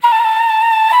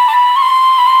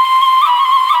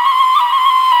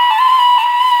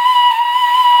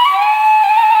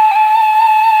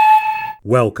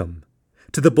Welcome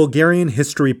to the Bulgarian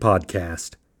History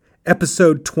Podcast,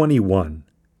 Episode 21,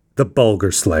 The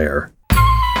Bulgar Slayer.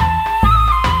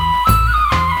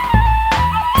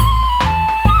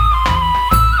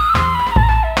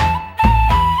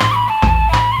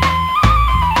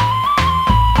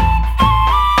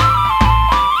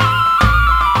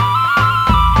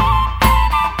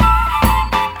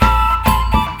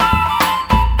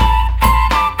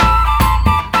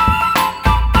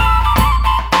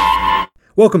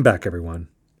 Welcome back, everyone.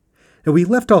 Now, we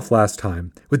left off last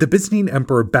time with the Byzantine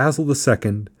Emperor Basil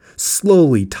II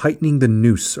slowly tightening the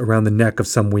noose around the neck of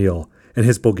Samuil and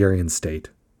his Bulgarian state.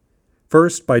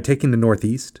 First by taking the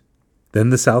northeast, then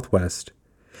the southwest,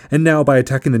 and now by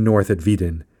attacking the north at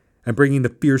Vidin and bringing the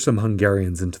fearsome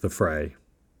Hungarians into the fray.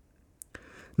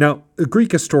 Now, the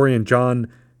Greek historian John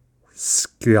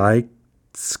Skylichtes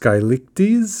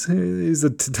is a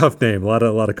tough name, a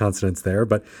lot of consonants there,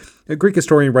 but a Greek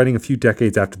historian writing a few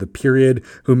decades after the period,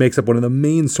 who makes up one of the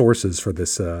main sources for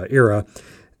this era,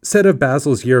 said of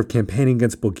Basil's year of campaigning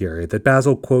against Bulgaria that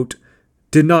Basil, quote,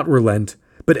 did not relent,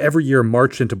 but every year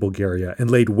marched into Bulgaria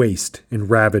and laid waste and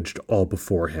ravaged all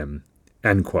before him,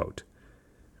 end quote.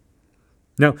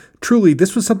 Now, truly,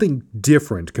 this was something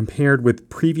different compared with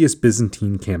previous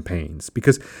Byzantine campaigns,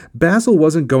 because Basil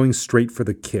wasn't going straight for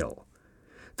the kill.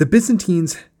 The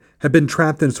Byzantines had been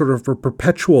trapped in sort of a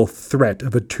perpetual threat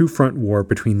of a two-front war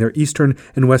between their eastern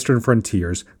and western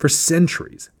frontiers for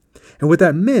centuries. And what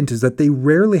that meant is that they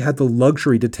rarely had the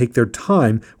luxury to take their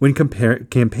time when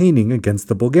campaigning against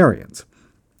the Bulgarians.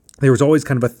 There was always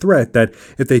kind of a threat that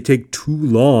if they take too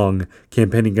long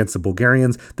campaigning against the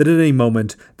Bulgarians, that at any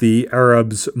moment the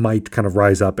Arabs might kind of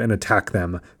rise up and attack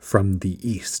them from the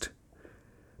east.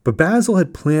 But Basil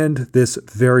had planned this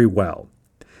very well.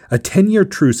 A 10-year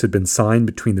truce had been signed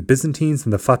between the Byzantines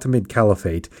and the Fatimid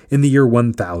Caliphate in the year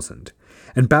 1000,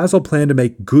 and Basil planned to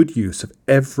make good use of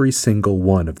every single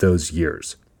one of those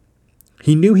years.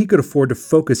 He knew he could afford to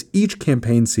focus each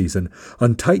campaign season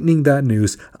on tightening that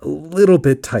noose a little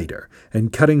bit tighter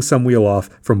and cutting Samuil off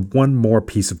from one more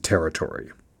piece of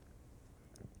territory.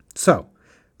 So,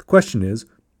 the question is,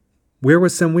 where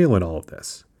was Samuil in all of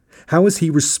this? How was he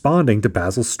responding to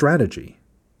Basil's strategy?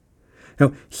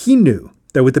 Now, he knew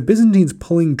that with the Byzantines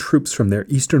pulling troops from their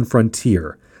eastern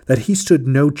frontier, that he stood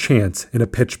no chance in a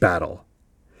pitched battle.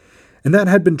 And that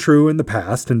had been true in the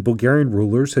past, and Bulgarian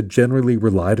rulers had generally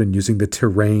relied on using the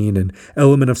terrain and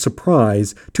element of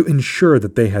surprise to ensure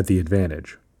that they had the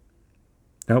advantage.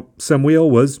 Now, Samuil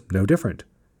was no different.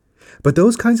 But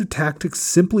those kinds of tactics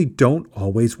simply don't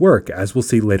always work, as we'll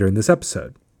see later in this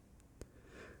episode.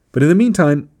 But in the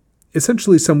meantime,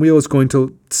 essentially Samuil is going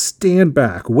to stand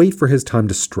back, wait for his time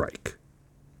to strike.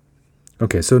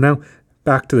 Okay, so now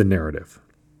back to the narrative.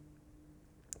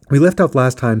 We left off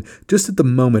last time just at the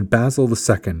moment Basil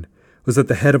II was at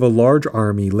the head of a large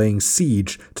army laying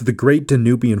siege to the great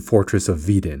Danubian fortress of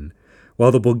Vidin,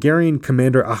 while the Bulgarian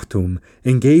commander Achtum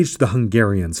engaged the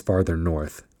Hungarians farther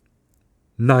north.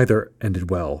 Neither ended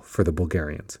well for the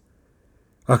Bulgarians.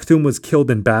 Achtum was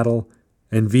killed in battle,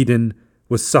 and Vidin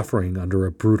was suffering under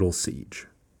a brutal siege.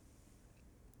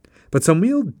 But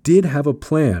Samuil did have a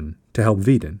plan to help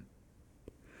Vidin.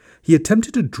 He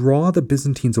attempted to draw the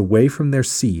Byzantines away from their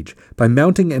siege by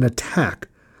mounting an attack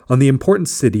on the important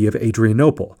city of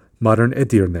Adrianople, modern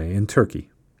Edirne in Turkey.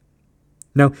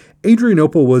 Now,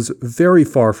 Adrianople was very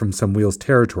far from Samuil's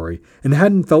territory and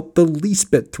hadn't felt the least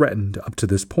bit threatened up to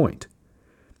this point.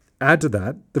 Add to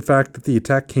that the fact that the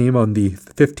attack came on the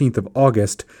 15th of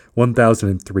August,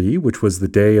 1003, which was the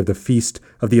day of the Feast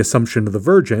of the Assumption of the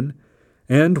Virgin,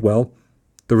 and, well,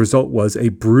 the result was a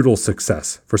brutal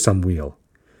success for Samuil.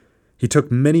 He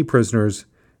took many prisoners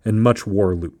and much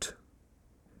war loot.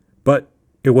 But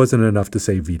it wasn't enough to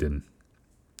save Vidin.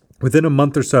 Within a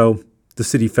month or so, the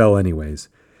city fell anyways,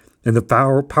 and the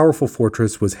powerful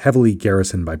fortress was heavily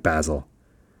garrisoned by Basil.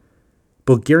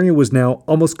 Bulgaria was now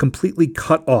almost completely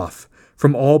cut off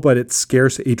from all but its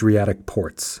scarce Adriatic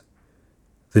ports.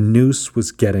 The noose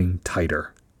was getting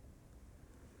tighter.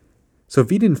 So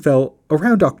Vidin fell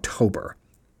around October.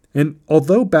 And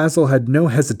although Basil had no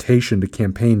hesitation to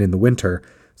campaign in the winter,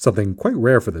 something quite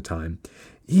rare for the time,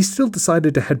 he still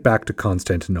decided to head back to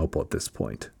Constantinople at this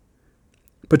point.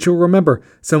 But you'll remember,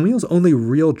 Samuil's only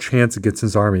real chance against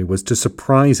his army was to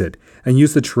surprise it and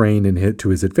use the terrain to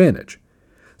his advantage.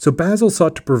 So Basil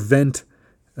sought to prevent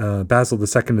Basil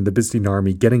II and the Byzantine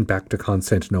army getting back to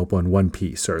Constantinople in one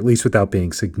piece, or at least without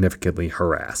being significantly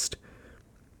harassed.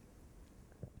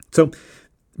 So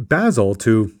Basil,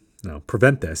 to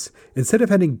prevent this, instead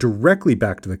of heading directly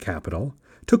back to the capital,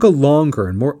 took a longer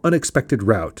and more unexpected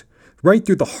route, right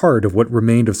through the heart of what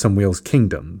remained of Samuil's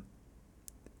kingdom.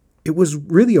 it was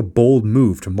really a bold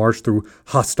move to march through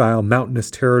hostile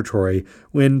mountainous territory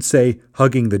when, say,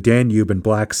 hugging the Danube and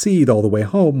Black Sea all the way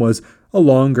home was a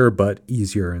longer but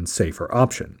easier and safer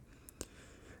option.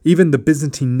 Even the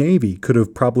Byzantine navy could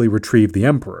have probably retrieved the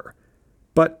emperor,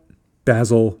 but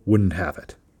Basil wouldn't have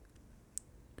it.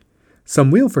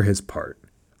 Samuil, for his part,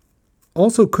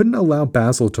 also couldn't allow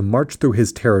Basil to march through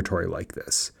his territory like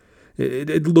this.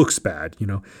 It looks bad,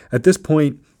 At this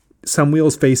point,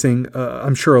 Samuil's facing,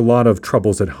 I'm sure, a lot of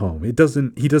troubles at home. He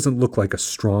doesn't look like a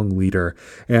strong leader,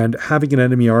 and having an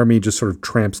enemy army just sort of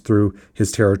tramps through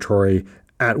his territory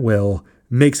at will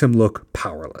makes him look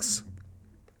powerless.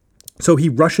 So he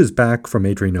rushes back from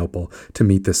Adrianople to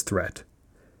meet this threat.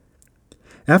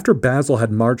 After Basil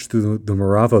had marched through the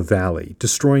Morava Valley,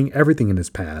 destroying everything in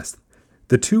his path,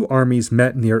 the two armies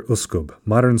met near Uskub,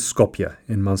 modern Skopje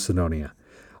in Macedonia,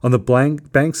 on the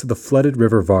banks of the flooded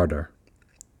river Vardar.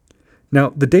 Now,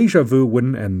 the deja vu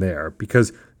wouldn't end there,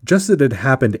 because just as it had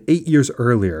happened 8 years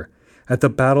earlier, at the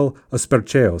Battle of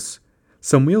Spercheos,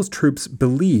 Samuil's troops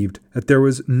believed that there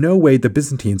was no way the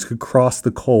Byzantines could cross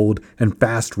the cold and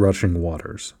fast-rushing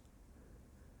waters.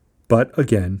 But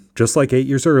again, just like 8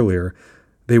 years earlier,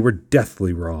 they were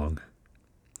deathly wrong.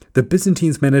 The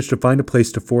Byzantines managed to find a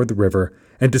place to ford the river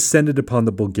and descended upon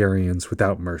the Bulgarians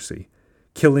without mercy,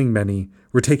 killing many,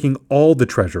 retaking all the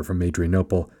treasure from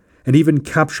Adrianople, and even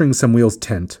capturing Samuil's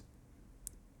tent.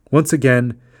 Once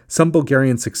again, some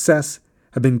Bulgarian success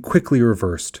had been quickly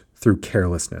reversed through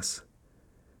carelessness.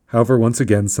 However, once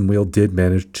again, Samuil did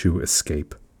manage to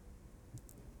escape.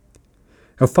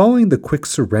 Now, following the quick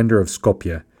surrender of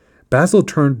Skopje, Basil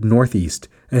turned northeast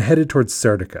and headed towards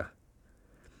Serdica.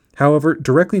 However,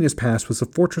 directly in his path was the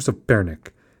fortress of Pernik,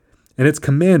 and its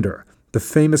commander, the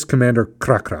famous commander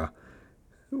Krakra,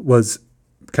 was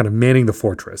kind of manning the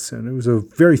fortress, and it was a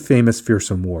very famous,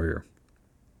 fearsome warrior.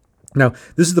 Now,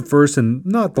 this is the first and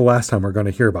not the last time we're going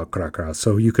to hear about Krakra,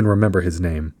 so you can remember his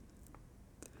name.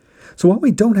 So while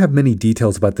we don't have many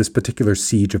details about this particular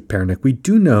siege of Pernik, we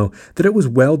do know that it was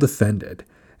well defended,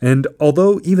 and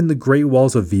although even the Great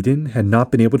Walls of Vidin had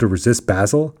not been able to resist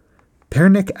Basil,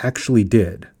 Pernik actually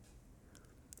did.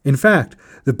 In fact,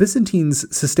 the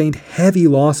Byzantines sustained heavy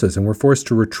losses and were forced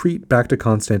to retreat back to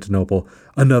Constantinople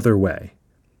another way.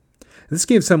 This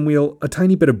gave Samuil a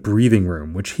tiny bit of breathing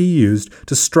room, which he used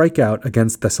to strike out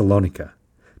against Thessalonica,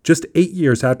 just 8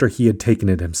 years after he had taken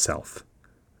it himself.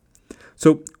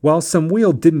 So while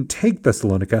Samuil didn't take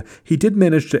Thessalonica, he did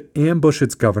manage to ambush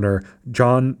its governor,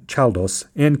 John Chaldos,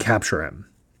 and capture him.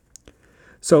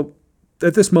 So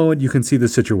at this moment, you can see the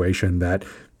situation that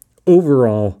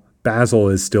overall, Basil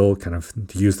is still kind of,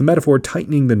 to use the metaphor,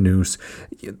 tightening the noose.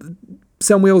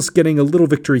 Samuil's getting a little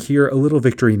victory here, a little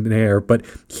victory there, but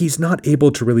he's not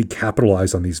able to really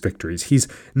capitalize on these victories. He's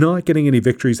not getting any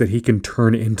victories that he can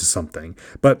turn into something,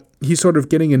 but he's sort of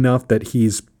getting enough that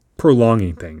he's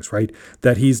prolonging things, right?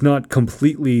 That he's not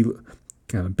completely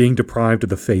being deprived of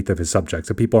the faith of his subjects,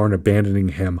 that people aren't abandoning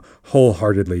him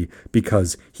wholeheartedly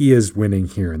because he is winning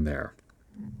here and there.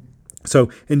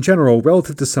 So, in general,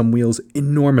 relative to Samuil's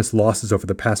enormous losses over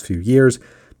the past few years,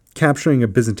 capturing a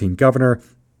Byzantine governor,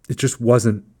 it just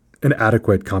wasn't an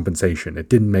adequate compensation. It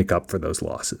didn't make up for those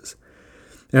losses.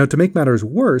 Now, to make matters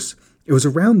worse, it was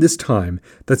around this time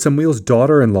that Samuil's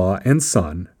daughter-in-law and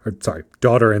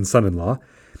son-in-law,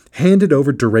 handed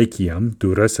over Dyrrhachium,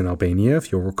 Durrës in Albania,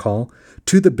 if you'll recall,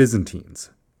 to the Byzantines.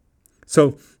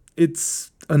 So,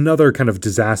 it's another kind of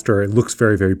disaster. It looks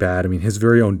very, very bad. I mean, his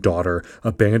very own daughter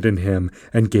abandoned him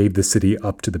and gave the city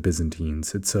up to the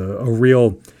Byzantines. It's a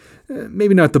real,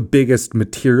 maybe not the biggest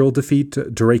material defeat.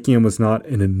 Dyrrhachium was not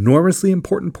an enormously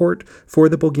important port for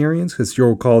the Bulgarians, because you'll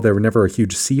recall they were never a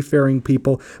huge seafaring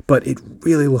people, but it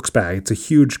really looks bad. It's a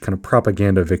huge kind of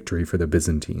propaganda victory for the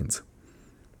Byzantines.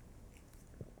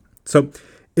 So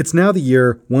it's now the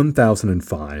year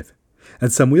 1005,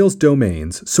 and Samuil's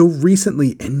domains, so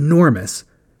recently enormous,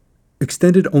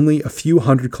 extended only a few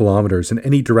hundred kilometers in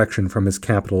any direction from his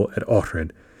capital at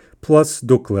Ohrid, plus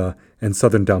Dukla and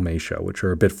southern Dalmatia, which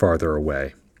are a bit farther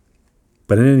away.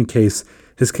 But in any case,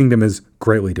 his kingdom is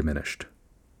greatly diminished.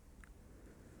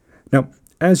 Now,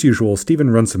 as usual, Stephen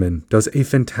Runciman does a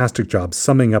fantastic job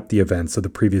summing up the events of the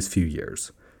previous few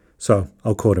years, so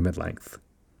I'll quote him at length.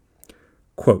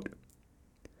 Quote,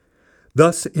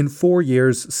 "Thus, in 4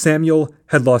 years, Samuil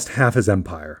had lost half his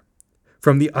empire.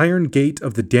 From the iron gate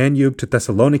of the Danube to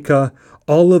Thessalonica,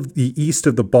 all of the east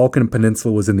of the Balkan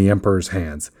Peninsula was in the emperor's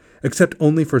hands, except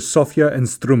only for Sofia and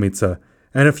Strumica,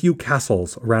 and a few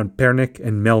castles around Pernik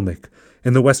and Melnik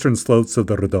in the western slopes of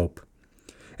the Rhodope.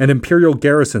 And imperial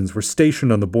garrisons were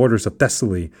stationed on the borders of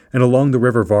Thessaly and along the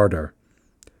river Vardar.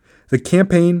 The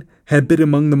campaign had been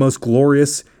among the most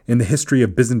glorious in the history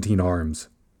of Byzantine arms.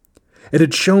 It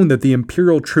had shown that the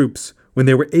imperial troops, when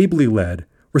they were ably led,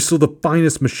 were still the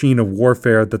finest machine of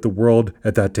warfare that the world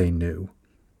at that day knew.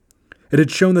 It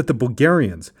had shown that the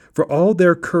Bulgarians, for all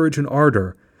their courage and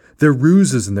ardor, their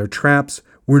ruses and their traps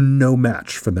were no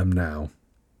match for them now.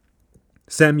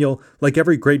 Samuel, like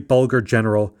every great Bulgar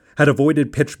general, had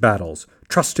avoided pitched battles,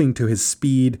 trusting to his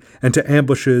speed and to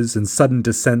ambushes and sudden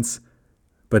descents.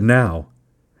 But now,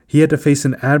 he had to face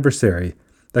an adversary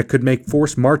that could make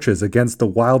forced marches against the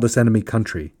wildest enemy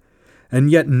country,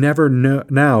 and yet never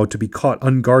now to be caught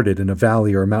unguarded in a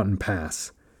valley or a mountain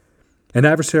pass. An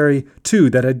adversary, too,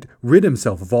 that had rid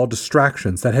himself of all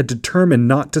distractions, that had determined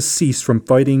not to cease from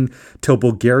fighting till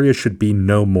Bulgaria should be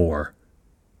no more.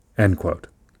 End quote.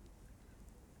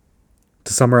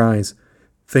 To summarize,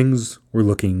 things were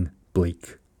looking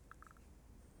bleak.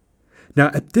 Now,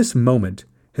 at this moment,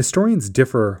 historians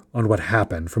differ on what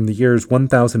happened from the years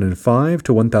 1005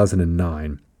 to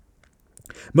 1009.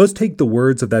 Most take the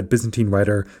words of that Byzantine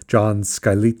writer John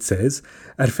Skylitzes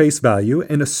at face value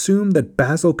and assume that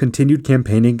Basil continued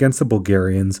campaigning against the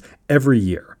Bulgarians every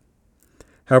year.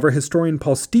 However, historian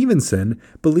Paul Stevenson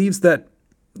believes that,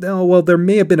 there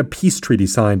may have been a peace treaty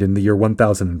signed in the year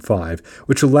 1005,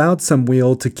 which allowed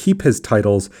Samuil to keep his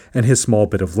titles and his small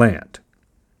bit of land.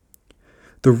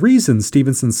 The reasons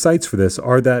Stevenson cites for this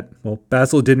are that,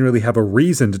 Basil didn't really have a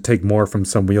reason to take more from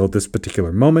Samuil at this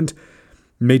particular moment.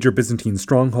 Major Byzantine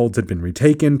strongholds had been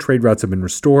retaken, trade routes had been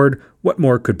restored. What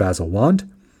more could Basil want?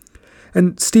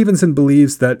 And Stevenson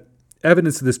believes that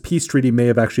evidence of this peace treaty may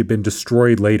have actually been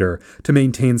destroyed later to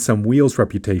maintain Samuil's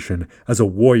reputation as a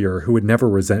warrior who would never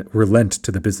relent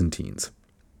to the Byzantines.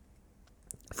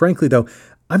 Frankly, though,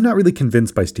 I'm not really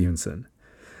convinced by Stevenson.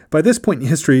 By this point in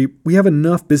history, we have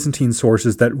enough Byzantine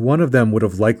sources that one of them would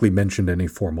have likely mentioned any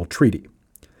formal treaty.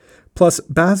 Plus,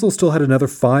 Basil still had another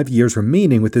 5 years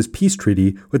remaining with his peace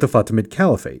treaty with the Fatimid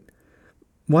Caliphate.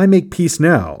 Why make peace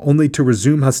now, only to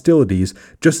resume hostilities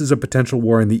just as a potential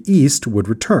war in the east would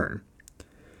return?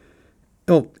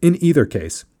 Well, in either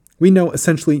case, we know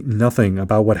essentially nothing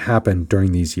about what happened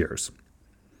during these years.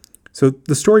 So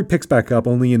the story picks back up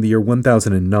only in the year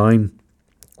 1009,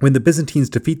 when the Byzantines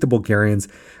defeat the Bulgarians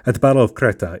at the Battle of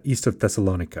Creta, east of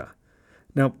Thessalonica.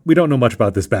 Now, we don't know much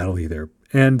about this battle either,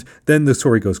 and then the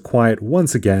story goes quiet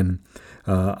once again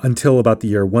until about the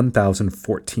year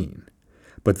 1014.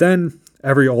 But then,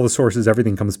 all the sources,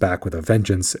 everything comes back with a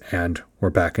vengeance, and we're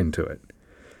back into it.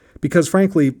 Because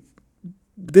frankly,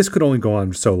 this could only go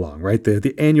on so long, right?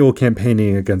 The annual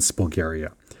campaigning against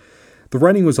Bulgaria. The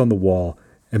writing was on the wall,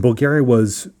 and Bulgaria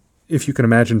was, if you can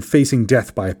imagine, facing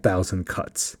death by 1,000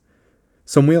 cuts.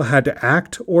 Samuil had to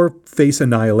act or face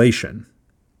annihilation.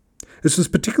 This was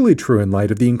particularly true in light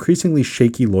of the increasingly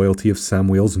shaky loyalty of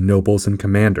Samuil's nobles and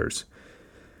commanders.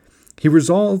 He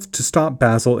resolved to stop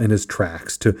Basil in his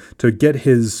tracks, to get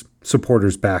his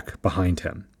supporters back behind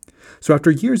him. So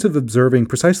after years of observing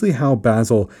precisely how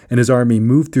Basil and his army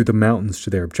moved through the mountains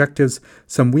to their objectives,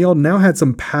 Samuil now had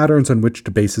some patterns on which to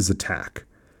base his attack.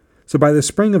 So by the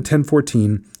spring of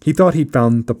 1014, he thought he'd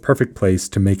found the perfect place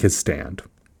to make his stand.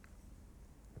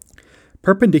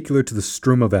 Perpendicular to the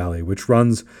Struma Valley, which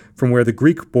runs from where the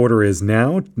Greek border is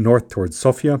now, north towards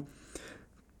Sofia,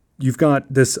 you've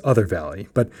got this other valley.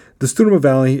 But the Struma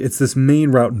Valley, it's this main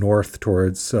route north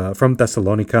towards from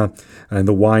Thessalonica and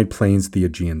the wide plains of the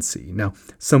Aegean Sea. Now,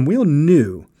 Samuil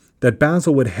knew that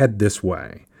Basil would head this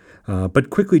way,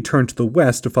 but quickly turned to the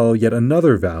west to follow yet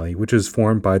another valley, which is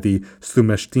formed by the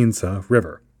Slumeshtinsa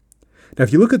River. Now,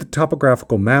 if you look at the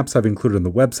topographical maps I've included on the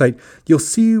website, you'll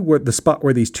see the spot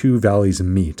where these two valleys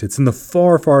meet. It's in the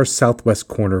far, far southwest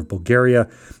corner of Bulgaria,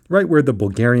 right where the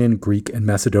Bulgarian, Greek, and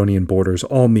Macedonian borders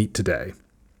all meet today.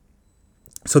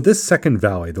 So this second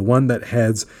valley, the one that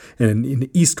heads in an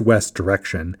east-west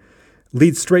direction,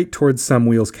 leads straight towards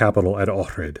Samuil's capital at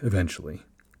Ohrid eventually.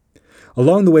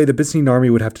 Along the way, the Byzantine army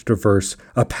would have to traverse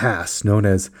a pass known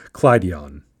as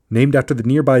Kleidion, named after the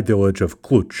nearby village of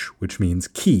Cluj, which means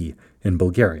key in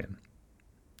Bulgarian.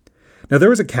 Now,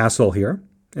 there was a castle here,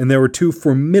 and there were two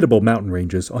formidable mountain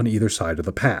ranges on either side of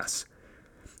the pass.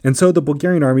 And so the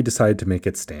Bulgarian army decided to make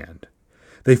its stand.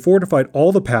 They fortified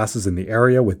all the passes in the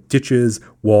area with ditches,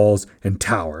 walls, and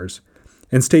towers,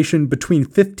 and stationed between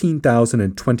 15,000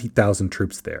 and 20,000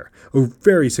 troops there, a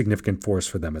very significant force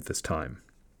for them at this time.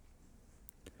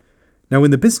 Now, when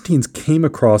the Byzantines came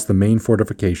across the main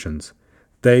fortifications,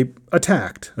 they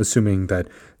attacked, assuming that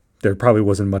there probably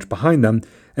wasn't much behind them,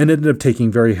 and ended up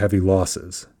taking very heavy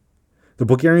losses. The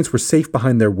Bulgarians were safe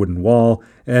behind their wooden wall,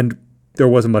 and there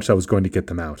wasn't much that was going to get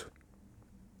them out.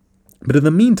 But in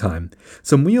the meantime,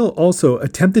 Samuil also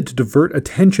attempted to divert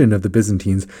attention of the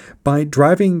Byzantines by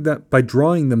drawing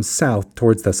them south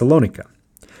towards Thessalonica.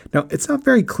 Now, it's not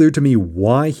very clear to me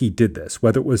why he did this,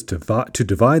 whether it was to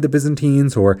divide the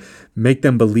Byzantines or make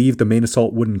them believe the main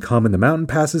assault wouldn't come in the mountain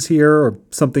passes here or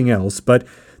something else, but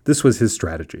this was his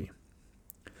strategy.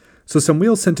 So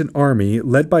Samuil sent an army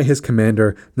led by his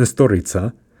commander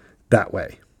Nestoritsa that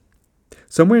way.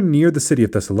 Somewhere near the city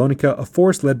of Thessalonica, a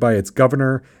force led by its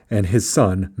governor and his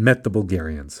son met the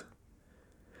Bulgarians.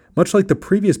 Much like the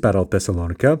previous Battle of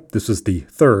Thessalonica, this was the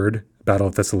third Battle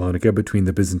of Thessalonica between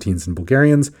the Byzantines and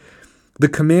Bulgarians, the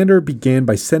commander began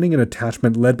by sending an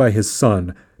attachment led by his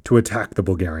son to attack the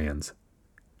Bulgarians.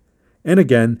 And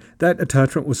again, that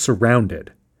attachment was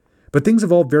surrounded. But things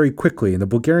evolved very quickly, and the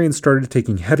Bulgarians started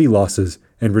taking heavy losses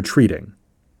and retreating.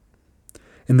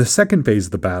 In the second phase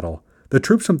of the battle, the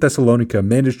troops from Thessalonica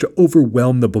managed to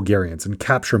overwhelm the Bulgarians and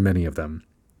capture many of them.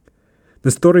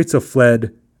 Nestoritsa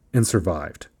fled and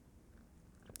survived.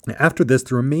 After this,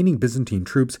 the remaining Byzantine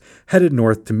troops headed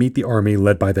north to meet the army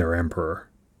led by their emperor.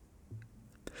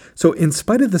 So in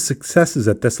spite of the successes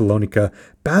at Thessalonica,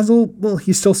 Basil,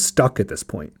 he's still stuck at this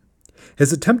point.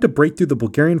 His attempt to break through the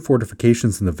Bulgarian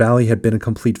fortifications in the valley had been a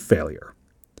complete failure.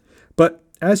 But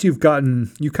as you kind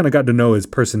of got to know his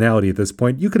personality at this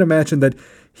point, you can imagine that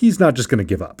he's not just going to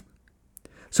give up.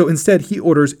 So instead, he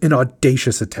orders an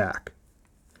audacious attack.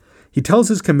 He tells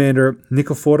his commander,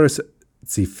 Nikephoros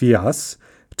Tsifias,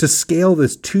 to scale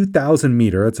this 2,000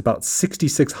 meter, it's about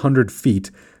 6,600 feet,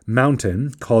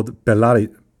 mountain called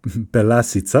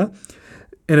Belasica,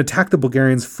 and attack the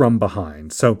Bulgarians from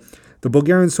behind. So the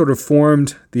Bulgarians sort of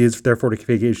formed their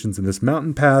fortifications in this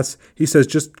mountain pass. He says,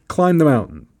 just climb the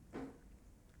mountain.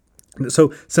 So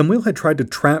Samuil had tried to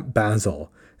trap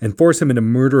Basil and force him into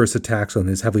murderous attacks on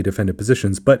his heavily defended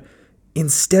positions, but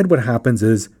instead what happens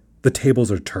is the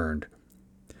tables are turned.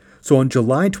 So on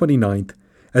July 29th,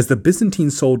 as the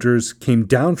Byzantine soldiers came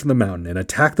down from the mountain and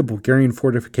attacked the Bulgarian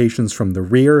fortifications from the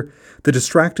rear, the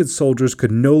distracted soldiers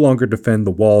could no longer defend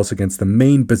the walls against the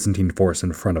main Byzantine force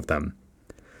in front of them.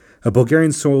 The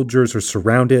Bulgarian soldiers were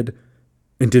surrounded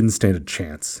and didn't stand a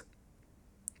chance.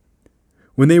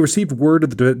 When they received word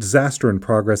of the disaster in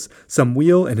progress,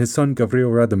 Samuil and his son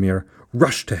Gavril Radomir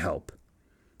rushed to help.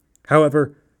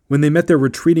 However, when they met their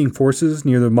retreating forces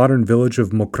near the modern village of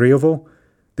Mokriovo,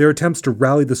 their attempts to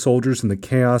rally the soldiers in the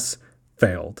chaos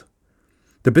failed.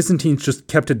 The Byzantines just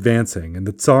kept advancing, and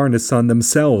the Tsar and his son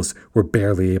themselves were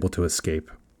barely able to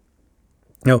escape.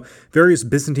 Now, various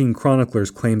Byzantine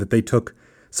chroniclers claim that they took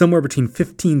somewhere between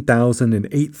 15,000 and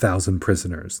 8,000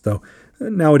 prisoners, though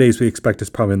nowadays we expect it's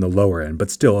probably in the lower end,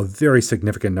 but still a very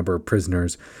significant number of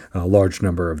prisoners, a large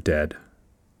number of dead.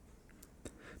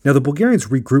 Now, the Bulgarians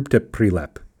regrouped at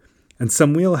Prilep, and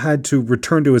Samuil had to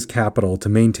return to his capital to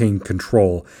maintain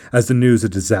control as the news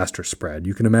of disaster spread.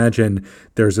 You can imagine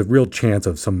there's a real chance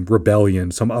of some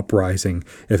rebellion, some uprising,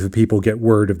 if the people get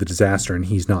word of the disaster and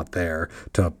he's not there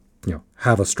to,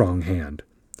 have a strong hand.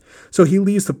 So he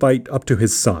leaves the fight up to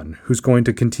his son, who's going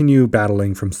to continue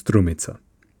battling from Strumitsa.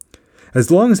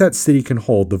 As long as that city can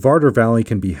hold, the Vardar Valley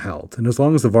can be held, and as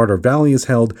long as the Vardar Valley is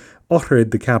held, Ohrid,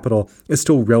 the capital, is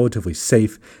still relatively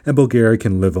safe, and Bulgaria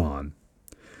can live on.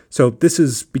 So this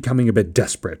is becoming a bit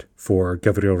desperate for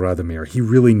Gavril Radomir. He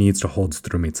really needs to hold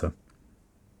Strumitsa.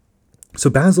 So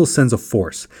Basil sends a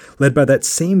force, led by that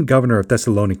same governor of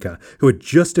Thessalonica, who had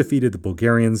just defeated the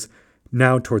Bulgarians,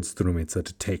 now towards Strumitsa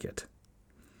to take it.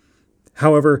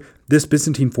 However, this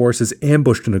Byzantine force is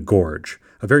ambushed in a gorge,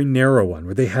 a very narrow one,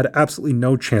 where they had absolutely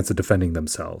no chance of defending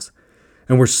themselves,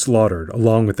 and were slaughtered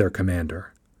along with their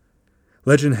commander.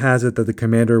 Legend has it that the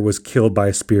commander was killed by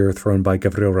a spear thrown by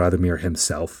Gavril Radomir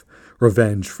himself,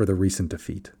 revenge for the recent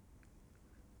defeat.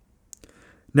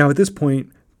 Now at this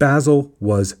point, Basil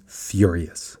was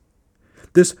furious.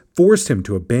 This forced him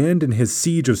to abandon his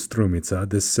siege of Strumitsa,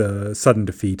 this sudden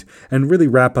defeat, and really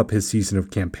wrap up his season of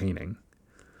campaigning.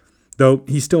 Though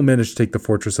he still managed to take the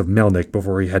fortress of Melnik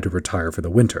before he had to retire for the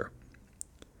winter.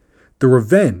 The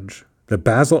revenge that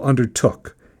Basil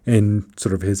undertook in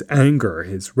sort of his anger,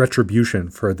 his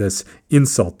retribution for this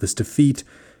insult, this defeat,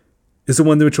 is the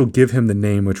one which will give him the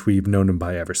name which we've known him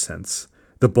by ever since,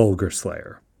 the Bulgar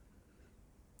Slayer.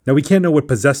 Now we can't know what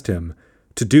possessed him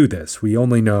to do this, we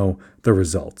only know the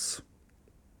results.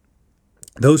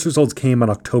 Those results came on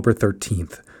October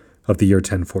 13th of the year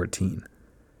 1014.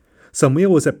 Samuil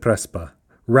was at Prespa,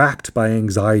 racked by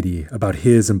anxiety about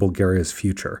his and Bulgaria's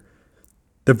future.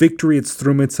 The victory at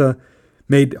Strumitsa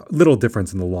made little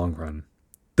difference in the long run.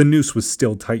 The noose was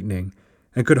still tightening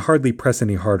and could hardly press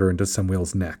any harder into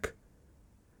Samuil's neck.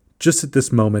 Just at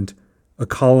this moment, a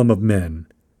column of men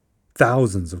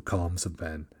thousands of columns of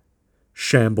men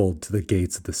shambled to the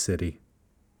gates of the city.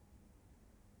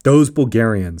 Those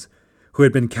Bulgarians who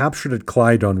had been captured at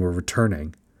Klydon were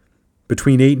returning,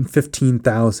 between 8 and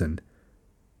 15,000.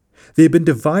 They had been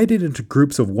divided into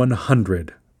groups of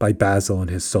 100 by Basil and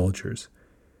his soldiers.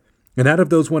 And out of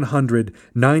those 100,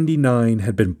 99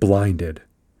 had been blinded,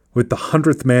 with the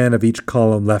 100th man of each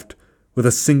column left with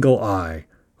a single eye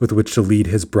with which to lead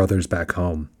his brothers back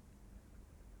home.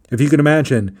 If you can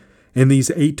imagine, in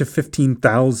these 8 to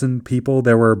 15,000 people,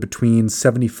 there were between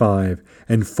 75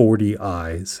 and 40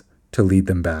 eyes to lead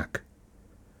them back.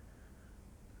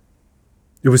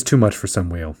 It was too much for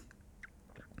Samuil.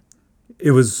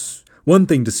 It was one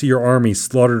thing to see your army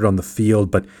slaughtered on the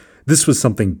field, but this was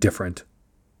something different.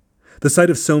 The sight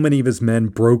of so many of his men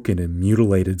broken and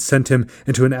mutilated sent him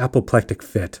into an apoplectic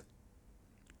fit.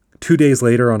 2 days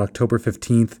later, on October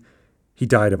 15th, he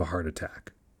died of a heart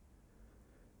attack.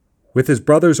 With his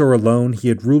brothers or alone, he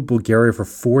had ruled Bulgaria for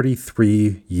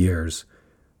 43 years,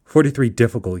 43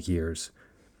 difficult years,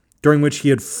 during which he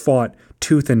had fought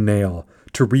tooth and nail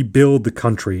to rebuild the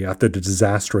country after the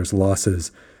disastrous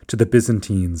losses to the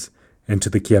Byzantines and to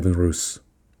the Kievan Rus.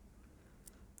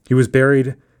 He was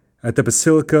buried at the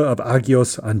Basilica of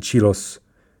Agios Angelos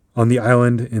on the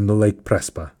island in the Lake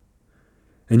Prespa,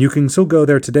 and you can still go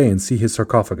there today and see his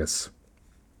sarcophagus.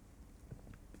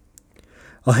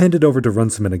 I'll hand it over to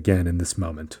Runciman again in this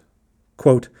moment.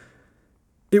 Quote,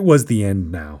 "It was the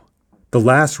end now. The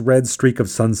last red streak of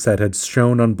sunset had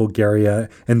shone on Bulgaria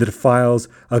and the defiles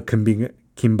of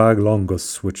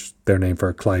Kimbaglongos, which their name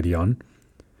for Clydion.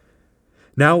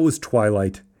 Now it was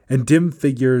twilight, and dim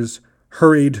figures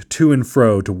hurried to and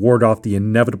fro to ward off the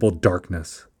inevitable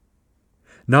darkness.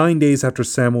 9 days after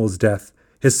Samuel's death,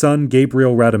 his son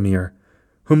Gabriel Radomir,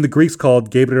 whom the Greeks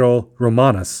called Gabriel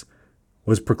Romanus,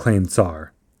 was proclaimed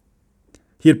Tsar.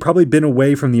 He had probably been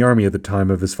away from the army at the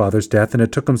time of his father's death, and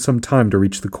it took him some time to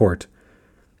reach the court.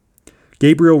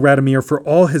 Gabriel Radomir, for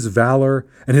all his valor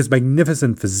and his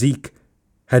magnificent physique,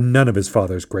 had none of his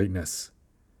father's greatness.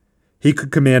 He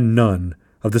could command none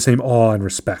of the same awe and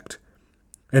respect,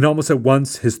 and almost at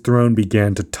once his throne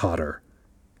began to totter."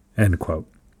 End quote.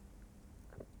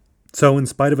 So, in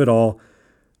spite of it all,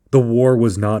 the war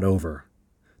was not over.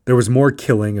 There was more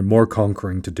killing and more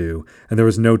conquering to do, and there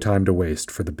was no time to waste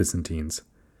for the Byzantines.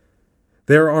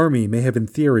 Their army may have in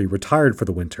theory retired for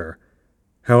the winter.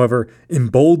 However,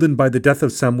 emboldened by the death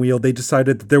of Samuil, they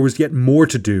decided that there was yet more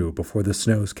to do before the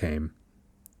snows came.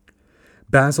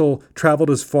 Basil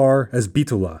traveled as far as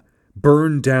Bitula,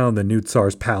 burned down the new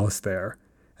Tsar's palace there,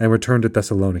 and returned to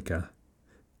Thessalonica,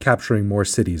 capturing more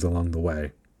cities along the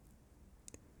way.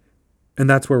 And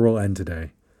that's where we'll end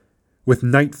today, with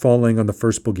night falling on the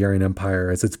First Bulgarian Empire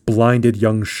as its blinded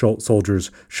young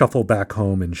soldiers shuffle back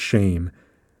home in shame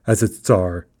as its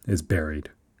Tsar is buried.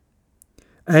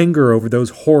 Anger over those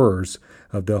horrors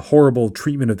of the horrible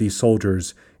treatment of these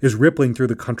soldiers is rippling through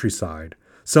the countryside.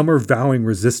 Some are vowing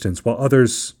resistance, while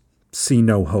others see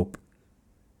no hope.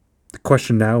 The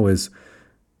question now is,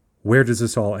 where does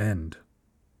this all end?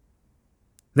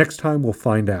 Next time we'll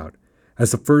find out,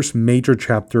 as the first major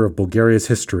chapter of Bulgaria's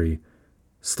history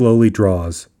slowly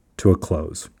draws to a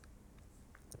close.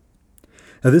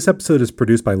 Now, this episode is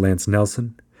produced by Lance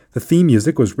Nelson. The theme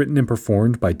music was written and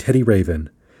performed by Teddy Raven,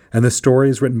 and the story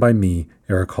is written by me,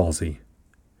 Eric Halsey.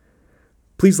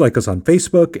 Please like us on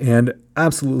Facebook and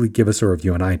absolutely give us a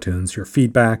review on iTunes. Your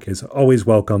feedback is always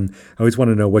welcome. I always want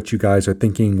to know what you guys are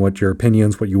thinking, what your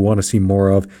opinions, what you want to see more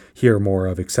of, hear more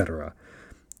of, etc.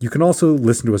 You can also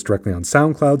listen to us directly on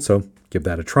SoundCloud, so give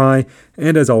that a try.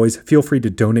 And as always, feel free to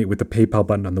donate with the PayPal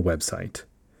button on the website.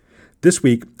 This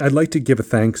week, I'd like to give a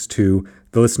thanks to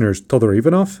the listeners Todor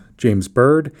Ivanov, James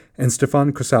Bird, and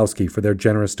Stefan Krasowski for their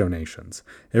generous donations.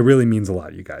 It really means a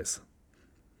lot, you guys.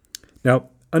 Now,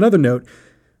 another note,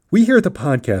 we here at the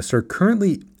podcast are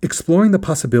currently exploring the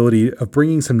possibility of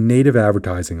bringing some native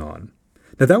advertising on.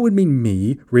 Now, that would mean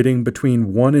me reading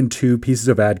between 1 and 2 pieces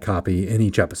of ad copy in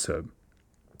each episode.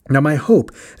 Now, my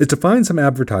hope is to find some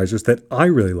advertisers that I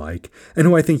really like and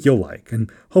who I think you'll like, and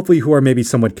hopefully who are maybe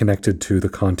somewhat connected to the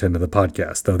content of the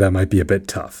podcast, though that might be a bit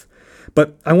tough.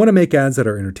 But I want to make ads that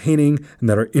are entertaining and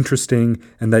that are interesting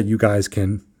and that you guys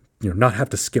can, not have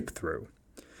to skip through.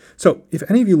 So if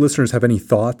any of you listeners have any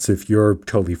thoughts, if you're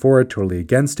totally for it, totally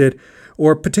against it,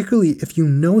 or particularly if you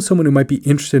know someone who might be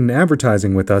interested in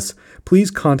advertising with us,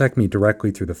 please contact me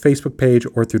directly through the Facebook page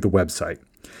or through the website.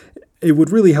 It would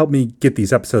really help me get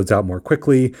these episodes out more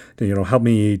quickly, help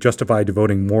me justify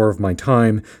devoting more of my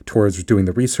time towards doing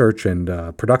the research and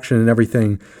production and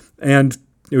everything, and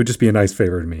it would just be a nice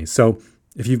favor to me. So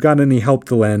if you've got any help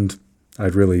to lend,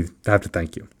 I'd really have to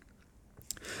thank you.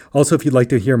 Also, if you'd like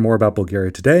to hear more about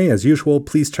Bulgaria today, as usual,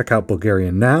 please check out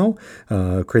Bulgarian Now,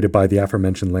 created by the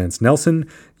aforementioned Lance Nelson.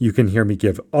 You can hear me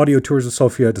give audio tours of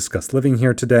Sofia, discuss living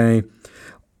here today.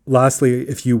 Lastly,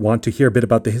 if you want to hear a bit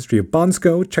about the history of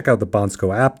Bansko, check out the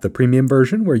Bansko app, the premium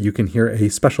version, where you can hear a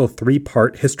special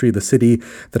 3-part history of the city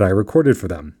that I recorded for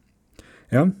them.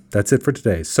 Yeah, that's it for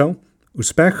today. So,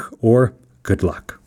 uspech or good luck.